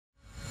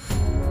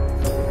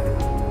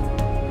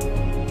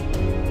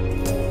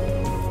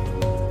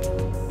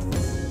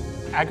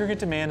Aggregate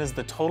demand is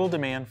the total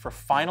demand for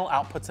final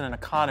outputs in an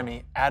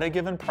economy at a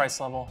given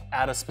price level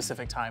at a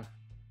specific time.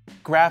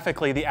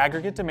 Graphically, the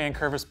aggregate demand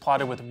curve is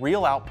plotted with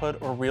real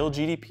output or real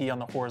GDP on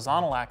the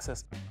horizontal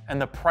axis and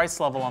the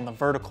price level on the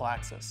vertical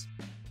axis.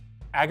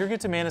 Aggregate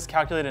demand is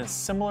calculated in a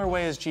similar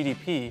way as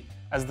GDP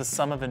as the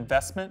sum of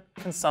investment,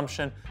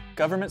 consumption,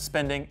 government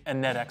spending,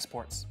 and net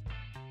exports.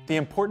 The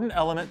important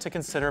element to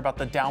consider about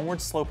the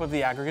downward slope of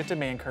the aggregate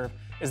demand curve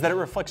is that it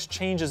reflects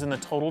changes in the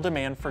total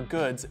demand for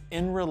goods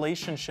in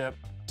relationship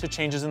to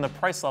changes in the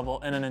price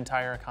level in an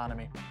entire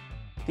economy.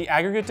 The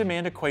aggregate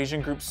demand equation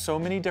groups so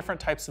many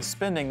different types of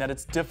spending that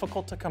it's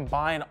difficult to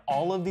combine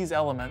all of these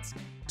elements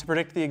to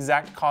predict the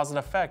exact cause and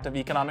effect of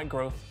economic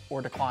growth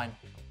or decline.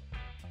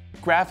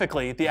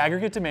 Graphically, the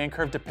aggregate demand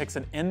curve depicts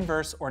an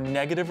inverse or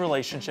negative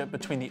relationship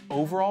between the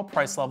overall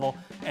price level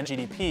and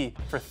GDP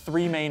for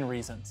three main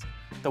reasons: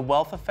 the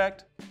wealth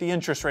effect, the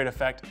interest rate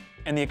effect,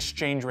 and the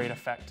exchange rate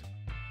effect.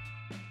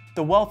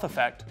 The wealth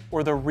effect,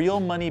 or the real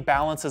money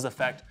balances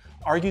effect,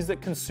 argues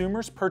that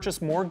consumers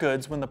purchase more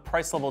goods when the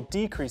price level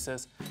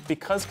decreases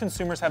because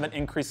consumers have an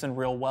increase in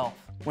real wealth.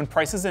 When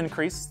prices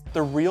increase,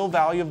 the real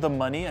value of the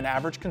money an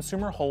average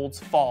consumer holds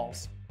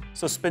falls,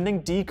 so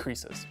spending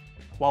decreases,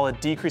 while a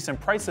decrease in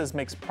prices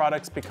makes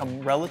products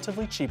become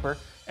relatively cheaper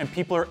and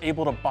people are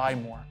able to buy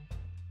more.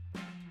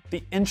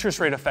 The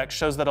interest rate effect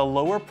shows that a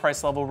lower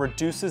price level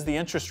reduces the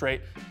interest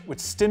rate, which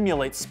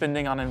stimulates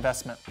spending on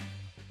investment.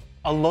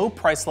 A low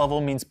price level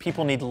means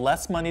people need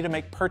less money to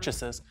make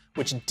purchases,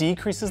 which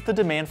decreases the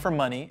demand for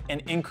money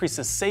and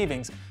increases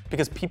savings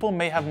because people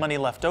may have money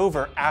left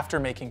over after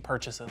making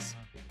purchases.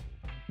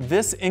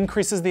 This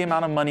increases the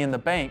amount of money in the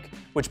bank,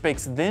 which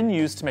banks then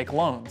use to make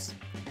loans.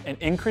 And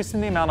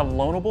increasing the amount of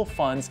loanable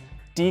funds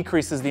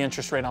decreases the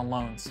interest rate on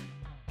loans.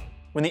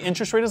 When the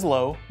interest rate is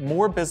low,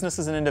 more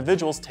businesses and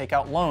individuals take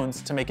out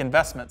loans to make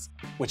investments,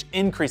 which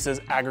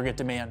increases aggregate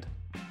demand.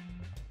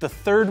 The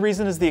third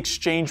reason is the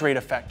exchange rate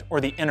effect, or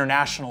the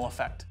international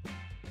effect.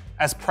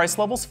 As price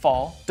levels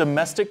fall,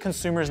 domestic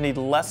consumers need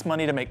less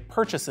money to make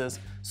purchases,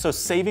 so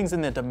savings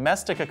in the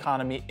domestic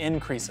economy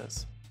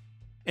increases.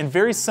 In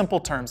very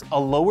simple terms, a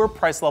lower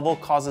price level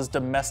causes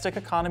domestic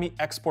economy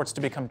exports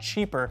to become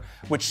cheaper,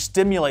 which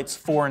stimulates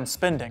foreign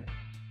spending.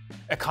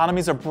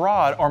 Economies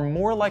abroad are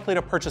more likely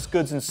to purchase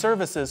goods and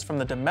services from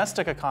the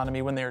domestic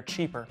economy when they are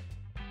cheaper.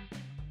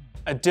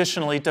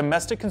 Additionally,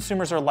 domestic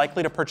consumers are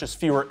likely to purchase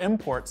fewer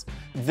imports.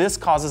 This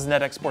causes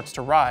net exports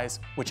to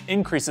rise, which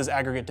increases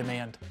aggregate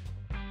demand.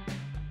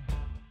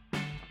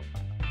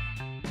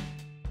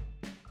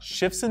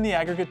 Shifts in the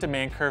aggregate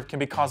demand curve can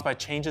be caused by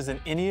changes in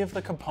any of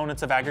the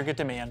components of aggregate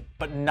demand,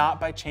 but not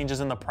by changes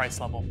in the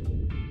price level.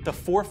 The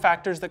four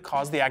factors that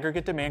cause the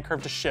aggregate demand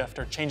curve to shift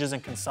are changes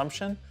in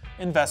consumption,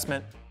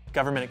 investment,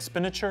 government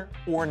expenditure,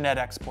 or net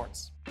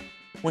exports.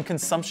 When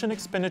consumption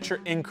expenditure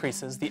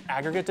increases, the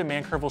aggregate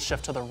demand curve will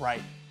shift to the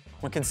right.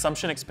 When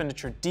consumption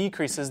expenditure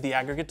decreases, the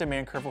aggregate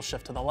demand curve will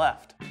shift to the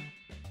left.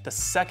 The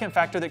second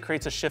factor that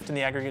creates a shift in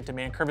the aggregate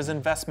demand curve is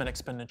investment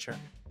expenditure.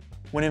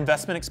 When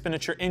investment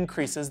expenditure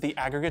increases, the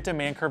aggregate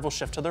demand curve will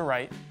shift to the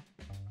right.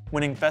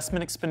 When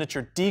investment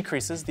expenditure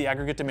decreases, the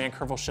aggregate demand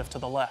curve will shift to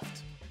the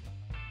left.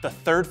 The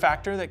third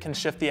factor that can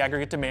shift the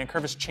aggregate demand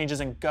curve is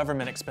changes in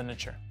government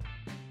expenditure.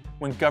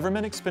 When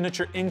government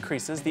expenditure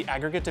increases, the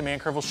aggregate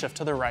demand curve will shift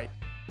to the right.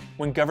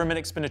 When government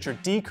expenditure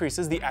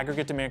decreases, the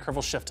aggregate demand curve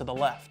will shift to the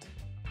left.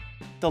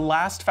 The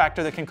last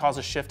factor that can cause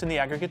a shift in the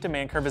aggregate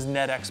demand curve is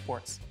net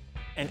exports.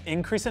 An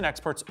increase in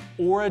exports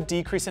or a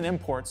decrease in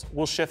imports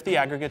will shift the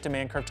aggregate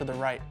demand curve to the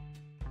right.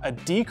 A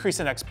decrease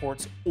in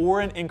exports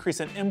or an increase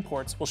in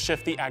imports will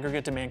shift the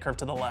aggregate demand curve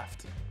to the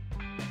left.